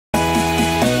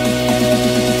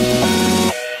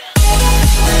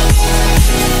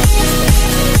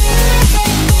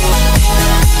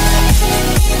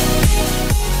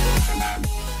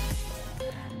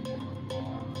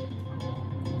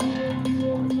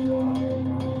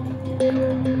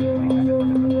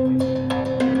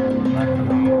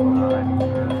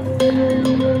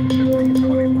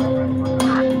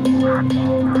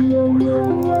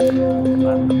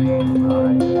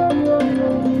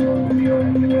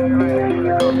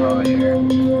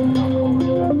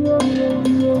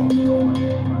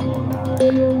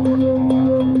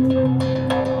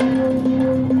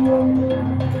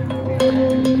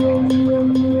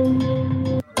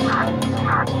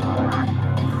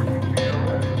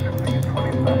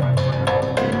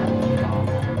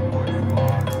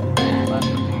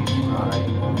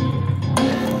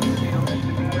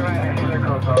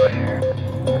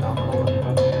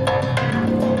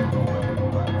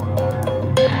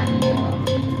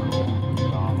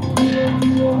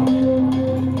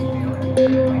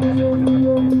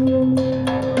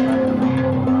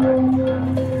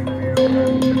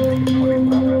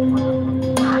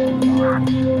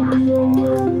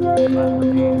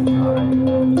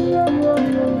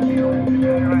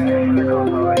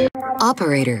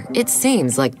Operator, it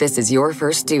seems like this is your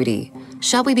first duty.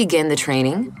 Shall we begin the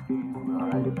training?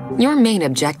 Your main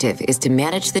objective is to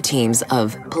manage the teams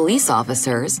of police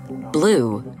officers,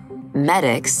 blue,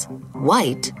 medics,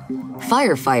 white,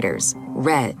 firefighters,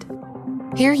 red.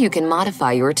 Here you can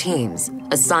modify your teams,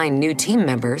 assign new team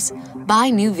members, buy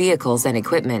new vehicles and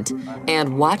equipment,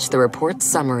 and watch the report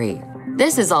summary.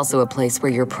 This is also a place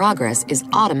where your progress is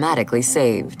automatically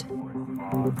saved.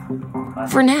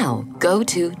 For now, go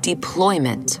to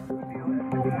Deployment.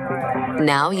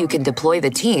 Now you can deploy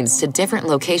the teams to different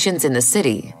locations in the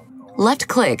city.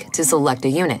 Left-click to select a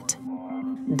unit.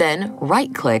 Then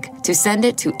right-click to send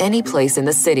it to any place in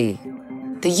the city.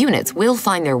 The units will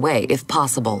find their way if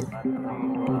possible.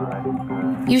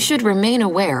 You should remain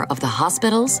aware of the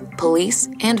hospitals, police,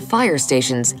 and fire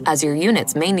stations as your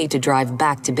units may need to drive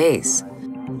back to base.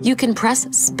 You can press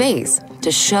space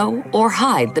to show or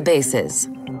hide the bases.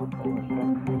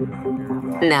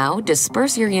 Now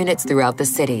disperse your units throughout the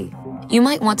city. You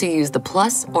might want to use the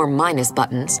plus or minus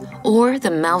buttons or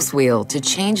the mouse wheel to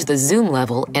change the zoom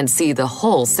level and see the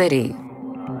whole city.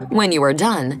 When you are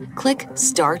done, click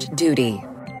Start Duty.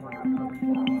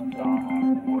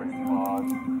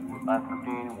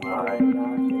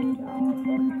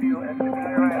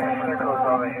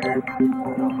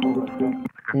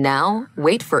 Now,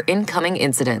 wait for incoming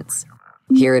incidents.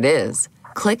 Here it is.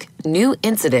 Click New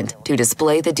Incident to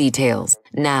display the details.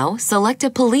 Now, select a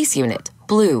police unit,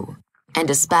 blue, and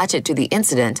dispatch it to the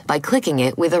incident by clicking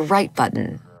it with a right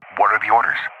button. What are the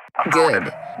orders?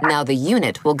 Good. Now the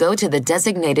unit will go to the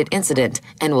designated incident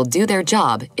and will do their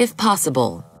job if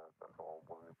possible.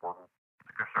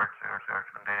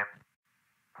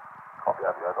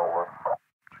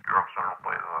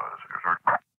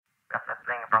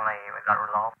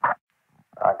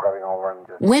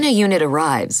 When a unit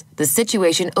arrives, the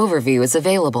situation overview is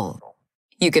available.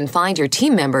 You can find your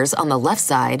team members on the left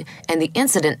side and the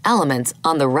incident elements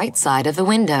on the right side of the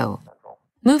window.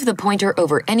 Move the pointer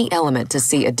over any element to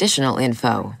see additional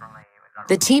info.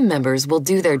 The team members will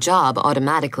do their job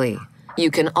automatically. You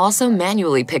can also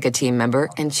manually pick a team member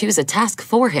and choose a task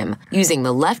for him using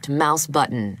the left mouse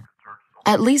button.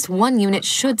 At least one unit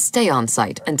should stay on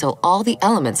site until all the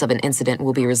elements of an incident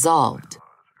will be resolved.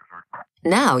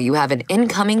 Now you have an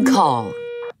incoming call.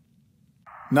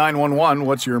 911,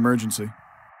 what's your emergency?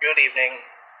 Good evening.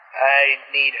 I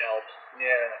need help.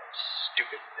 Yeah,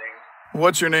 stupid thing.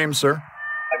 What's your name, sir?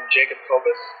 I'm Jacob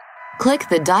Kobus. Click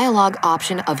the dialogue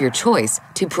option of your choice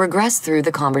to progress through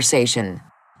the conversation.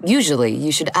 Usually,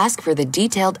 you should ask for the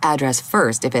detailed address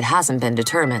first if it hasn't been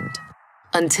determined.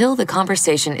 Until the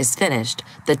conversation is finished,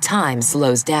 the time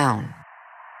slows down.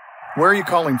 Where are you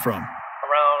calling from?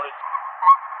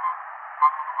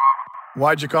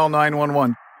 Why'd you call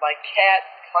 911? My cat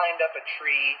climbed up a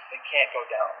tree and can't go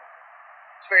down.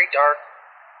 It's very dark.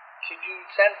 Could you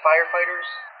send firefighters?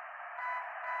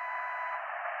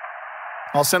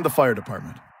 I'll send the fire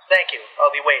department. Thank you.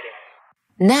 I'll be waiting.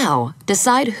 Now,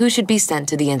 decide who should be sent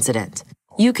to the incident.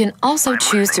 You can also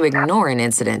choose to ignore an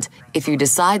incident if you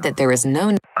decide that there is no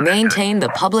need. Maintain the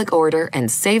public order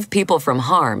and save people from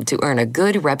harm to earn a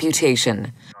good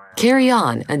reputation. Carry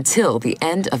on until the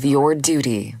end of your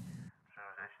duty.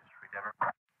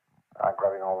 I'm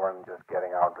grabbing over and just getting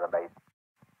out of the base.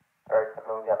 Alright,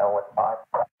 so you know what spot?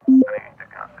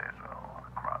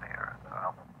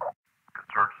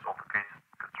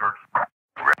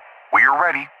 We're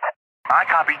ready. I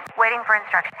copy. Waiting for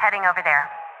instructions. Heading over there.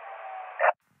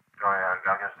 Sorry, I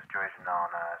got a situation on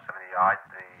 70 yards,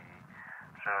 the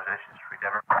Civilization Street,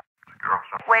 Denver.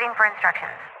 Waiting for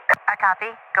instructions. I copy.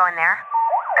 Going there.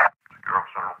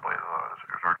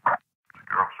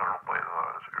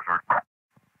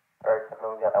 Alright,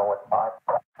 so you know what spot?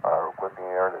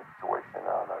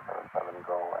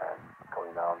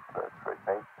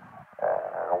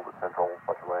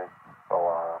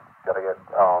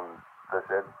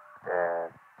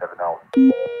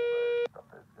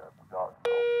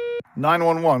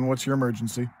 911, what's your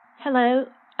emergency? Hello,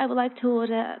 I would like to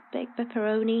order a big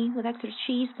pepperoni with extra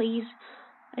cheese, please.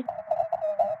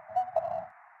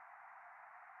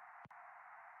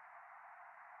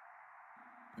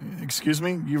 Excuse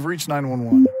me? You've reached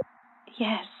 911.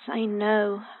 Yes, I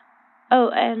know. Oh,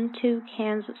 and 2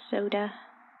 cans of soda.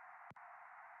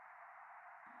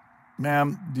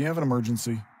 Ma'am, do you have an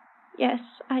emergency? Yes,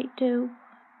 I do.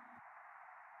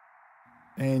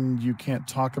 And you can't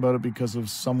talk about it because of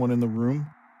someone in the room?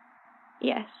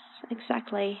 Yes,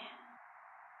 exactly.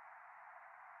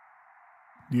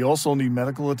 Do you also need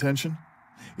medical attention?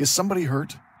 Is somebody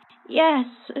hurt? Yes,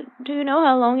 do you know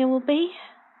how long it will be?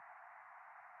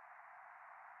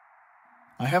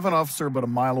 I have an officer about a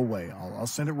mile away. I'll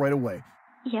send it right away.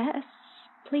 Yes,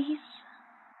 please.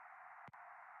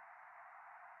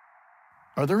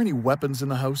 Are there any weapons in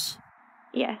the house?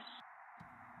 Yes.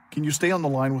 Can you stay on the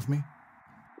line with me?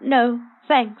 No,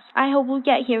 thanks. I hope we'll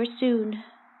get here soon.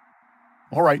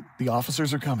 All right, the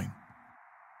officers are coming.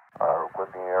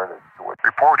 Requesting air to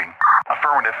Reporting.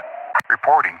 Affirmative.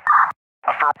 Reporting.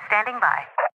 Standing by.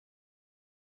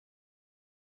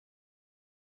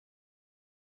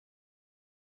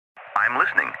 I'm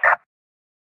listening.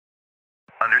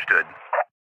 Understood.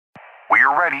 We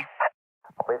are ready.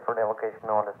 wait for the location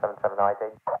on the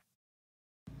 7798.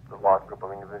 The large group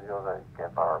of individuals that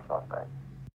can't find our suspect.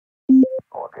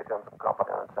 Okay, done some company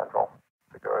on Central.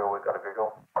 Security, we got a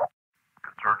visual.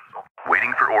 Good search.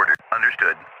 Waiting for order.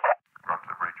 Understood. Run to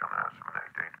the breach on the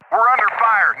 788. We're under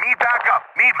fire. Need backup.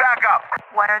 Need backup.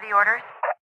 What are the orders?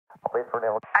 Wait for the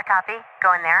A copy.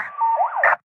 Go in there.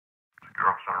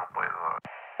 secure up Central, play the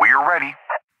We are ready.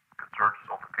 good search,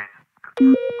 the case.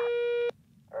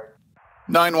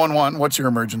 911, what's your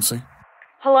emergency?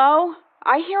 Hello?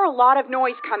 I hear a lot of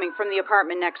noise coming from the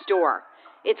apartment next door.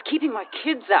 It's keeping my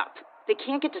kids up. They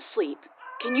can't get to sleep.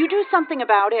 Can you do something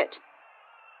about it?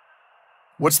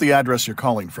 What's the address you're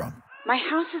calling from? My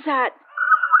house is at...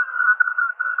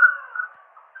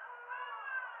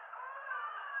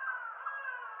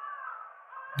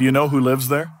 Do you know who lives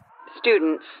there?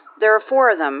 Students. There are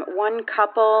 4 of them. 1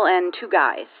 couple and 2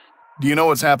 guys. Do you know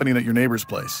what's happening at your neighbor's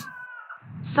place?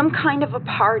 Some kind of a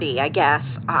party, I guess.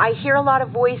 I hear a lot of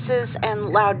voices and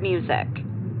loud music.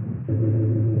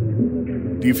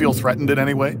 Do you feel threatened in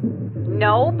any way?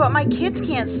 No, but my kids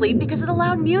can't sleep because of the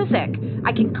loud music.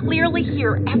 I can clearly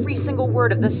hear every single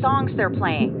word of the songs they're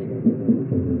playing.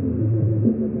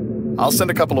 I'll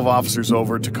send a couple of officers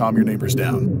over to calm your neighbors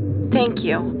down. Thank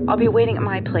you. I'll be waiting at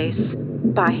my place.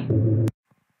 Bye.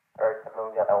 Alright,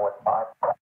 we got no what's 5.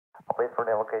 Wait for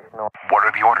the location on. What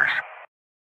are the orders?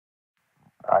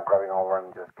 Grabbing over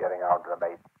and just getting out of the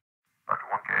bait. After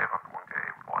 1K,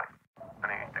 boy.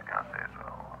 Anything I say so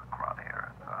crowd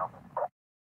here.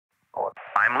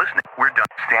 I'm listening. We're done.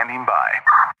 Standing by.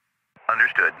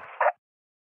 Understood.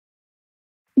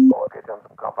 Okay, done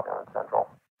some company on Central.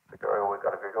 Security, we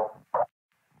got a visual.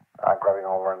 Grabbing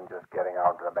over and just getting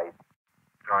out of the bait.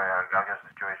 Sorry, I got a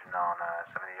situation on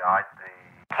 78.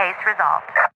 The Case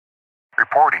resolved.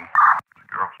 Reporting.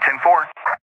 10-4.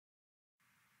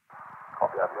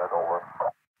 copy that, you guys over.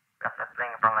 That's the thing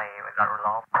from the we got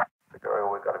resolved. Security,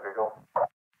 we got a visual.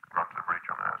 Run to the breach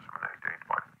on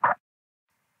 788.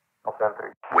 I'll send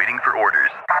 3. Waiting for orders.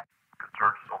 Good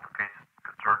search, solve the case.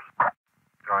 Good search.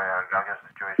 Sorry, I got a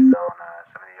situation on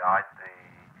 78.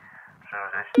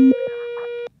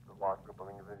 The large group of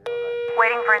individuals.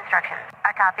 Waiting for instructions.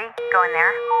 A copy. Go in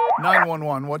there.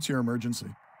 911, what's your emergency?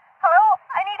 Hello?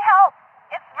 I need help.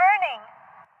 It's burning.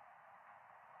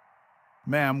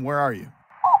 Ma'am, where are you?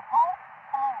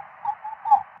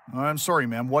 I'm sorry,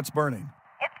 ma'am. What's burning?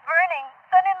 It's burning.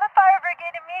 Send in the fire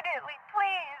brigade immediately,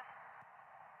 please.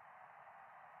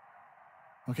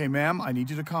 Okay, ma'am, I need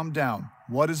you to calm down.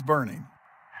 What is burning?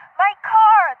 My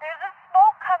car. There's a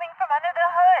smoke coming from under the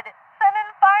hood. Send in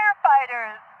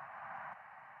firefighters.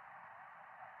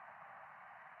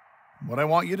 What I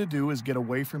want you to do is get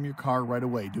away from your car right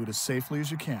away. Do it as safely as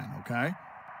you can, okay?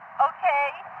 Okay.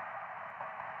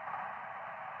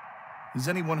 Is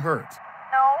anyone hurt?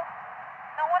 No.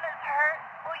 No one is hurt.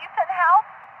 Will you send help?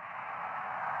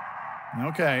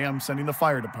 Okay, I'm sending the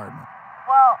fire department.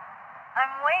 Well,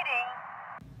 I'm waiting.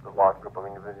 The large group of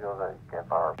individuals that can't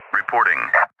fire. Reporting.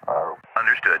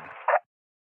 Understood.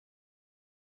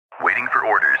 Waiting for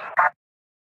orders.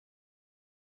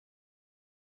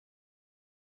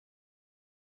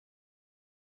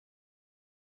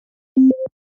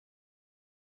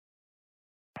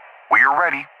 We are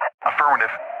ready. Affirmative.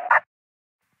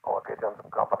 Okay, done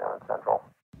some company on Central.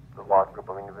 The large group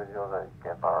of individuals that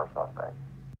can't fire our suspect.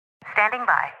 Standing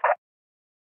by.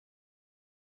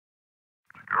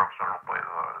 Secure up Central, play the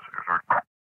secure search.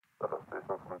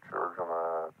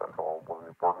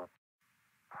 important.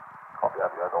 Copy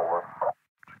that, you guys over.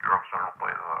 Secure Central,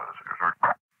 play the secure search.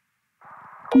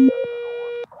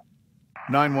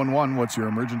 911, what's your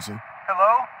emergency?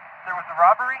 Hello? There was a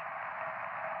robbery?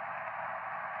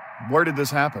 Where did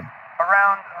this happen?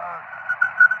 Around,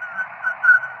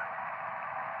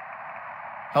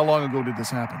 How long ago did this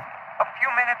happen? a few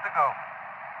minutes ago.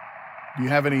 Do you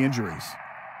have any injuries?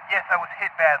 Yes, I was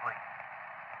hit badly.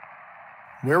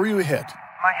 Where were you hit?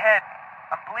 My head.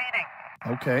 I'm bleeding.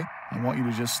 Okay, I want you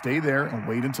to just stay there and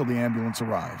wait until the ambulance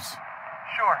arrives.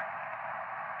 Sure.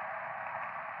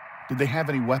 Did they have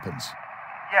any weapons?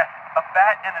 Yes, a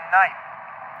bat and a knife.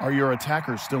 Are your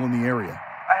attackers still in the area?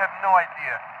 I have no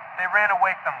idea. They ran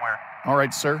away somewhere. All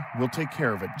right, sir, we'll take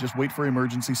care of it. Just wait for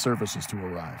emergency services to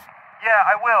arrive. Yeah,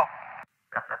 I will.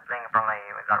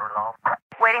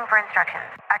 Waiting for instructions.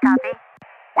 I copy.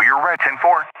 We are ready.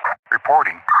 10-4.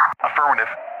 Reporting. Affirmative.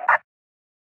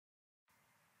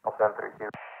 I'll send 3 Q.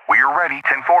 We are ready.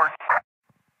 10-4. Alright,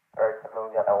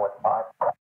 we got L 5.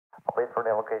 I'll wait for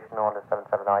the location on the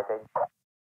 779 date.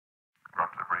 Run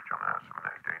to the breach on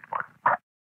 788.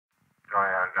 Sorry,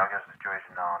 I got a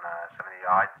situation on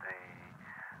 78, the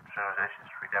Civilization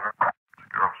Street, Denver.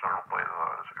 Secure up Central, play the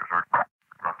secure search.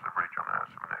 Run to the breach on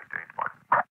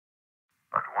 788.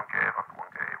 Dr. 1K, Dr.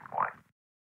 1K, reply.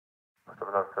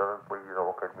 707, please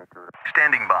locate me to the...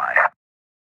 Standing by.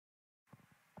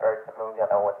 Alright, we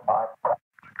got L 5.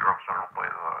 Secure up Central, play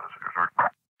the secure search.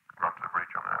 Run to the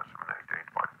breach on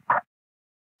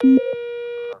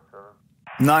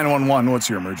 788. 911, what's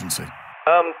your emergency?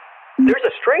 There's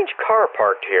a strange car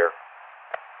parked here.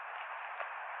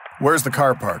 Where's the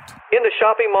car parked? In the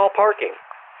shopping mall parking.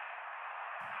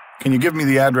 Can you give me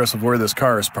the address of where this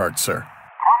car is parked, sir?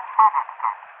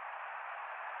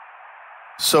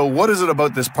 So what is it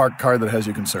about this parked car that has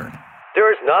you concerned?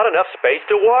 There is not enough space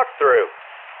to walk through.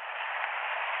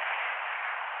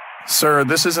 Sir,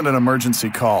 this isn't an emergency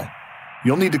call.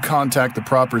 You'll need to contact the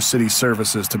proper city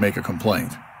services to make a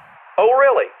complaint. Oh,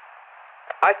 really?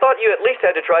 I thought you at least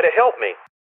had to try to help me.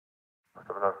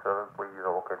 707, please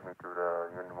locate me to the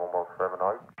Union Mobile 79.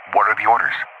 What are the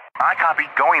orders? I copy.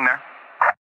 Going there.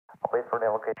 I'll wait for the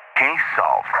location. Case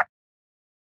solved.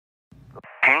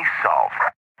 Case solved.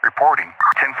 Reporting.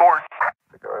 10-4.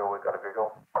 Security, we got a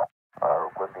visual.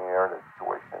 Requesting air the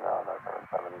situation on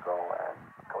 77 go and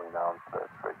going down to the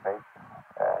straight pace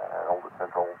and hold the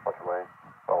central such a way.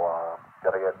 So,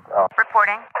 gotta get...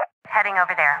 Reporting. Heading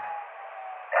over there.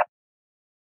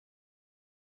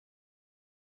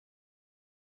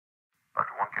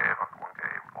 Dr. 1K, Dr. 1K,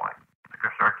 reply.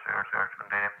 Secure search, search,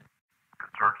 container.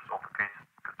 Good search, alter case,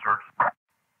 good search.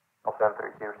 I'll send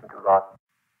 3 here and 2 lots.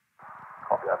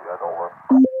 Copy that, you guys over.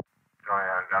 Sorry,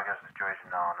 I got a situation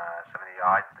on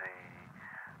 78, the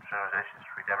Civilization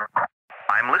Street, Denver.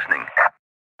 I'm listening.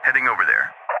 Heading over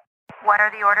there. What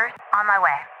are the orders? On my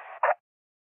way.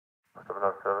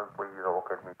 707, please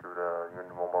locate me to the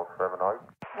Union Mobile 79.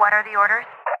 What are the orders?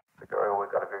 Security,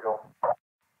 we got a visual.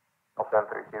 I'll send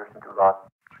 3 here and 2 lots.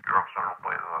 Secure up Central,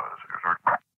 play the secure search.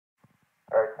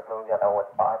 Alright, we got L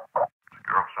 5.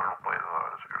 Secure up Central, play the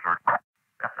secure search.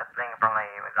 That's the thing from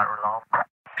we got resolved.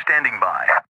 Standing by.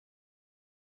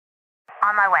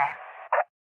 On my way.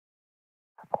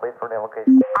 I'll wait for the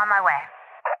location. On my way.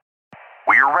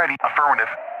 We are ready. Affirmative.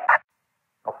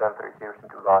 I'll send 3 here and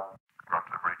 2 lots. Run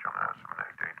to the breach on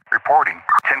 788. Reporting.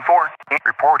 10-4.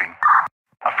 Reporting.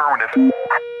 Affirmative.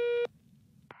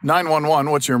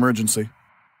 911, what's your emergency?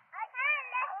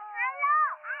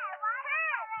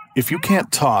 If you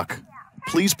can't talk,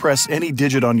 please press any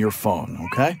digit on your phone,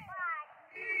 okay?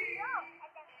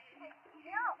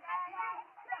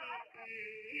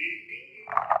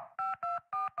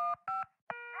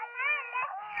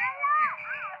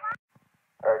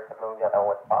 Alright, we got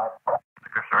L 5.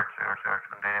 Secure search, search,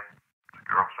 container.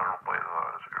 Secure up Central, play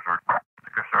the secure search.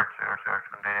 Secure search, search,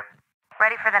 container.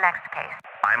 Ready for the next case.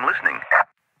 I'm listening.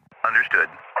 Understood.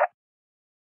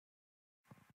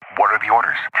 What are the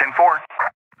orders? 10-4.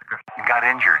 Got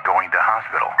injured going to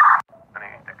hospital. I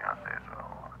need to say so.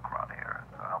 Crowd here.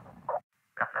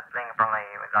 That's the thing from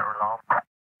we got resolved.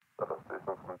 That is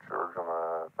station from church on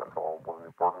Central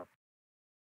wasn't important.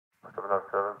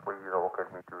 707, please locate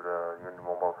me to the Union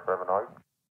Mobile 79.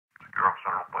 Secure up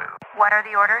Central, play the... What are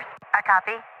the orders? I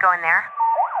copy. Go in there.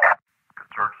 Good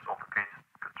search, alter case,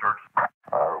 good search.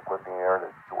 Requesting air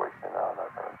the situation on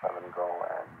 77 go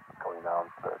and going down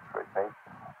to the straight pace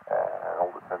and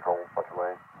hold the central such a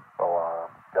way. So,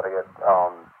 gotta get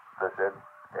this in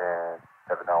and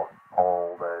have it out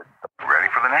all the... Ready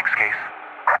for the next case.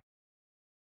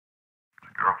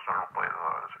 Secure up Central, play the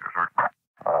secure search.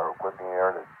 Requesting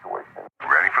air the situation.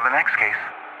 Ready for the next case.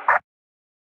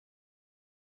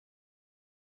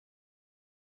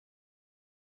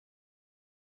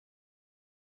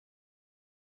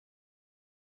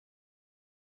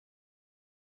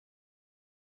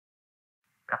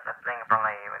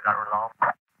 got resolved.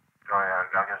 Sorry, I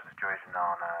got a situation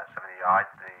on 70 yards,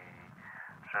 the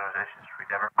Civilization Street,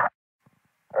 Denver.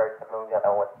 Alright, we got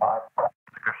that with 5.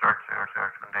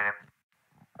 Search, contain him.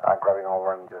 Grabbing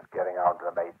over and just getting out to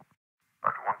the base.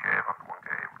 Up to 1K,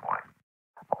 boy.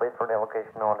 Wait for the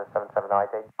location on the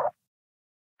 7798.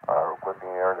 Requesting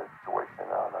here the situation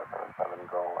on 77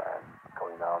 go and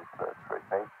going down to the straight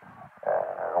base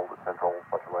and hold the central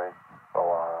Kapolei. So,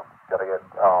 gotta get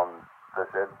this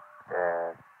in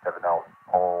and have it out.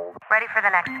 Hold. Ready for the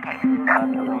next case.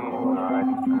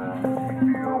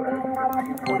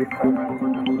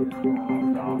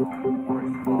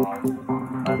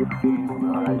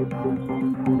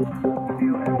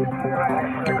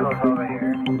 Circles over here.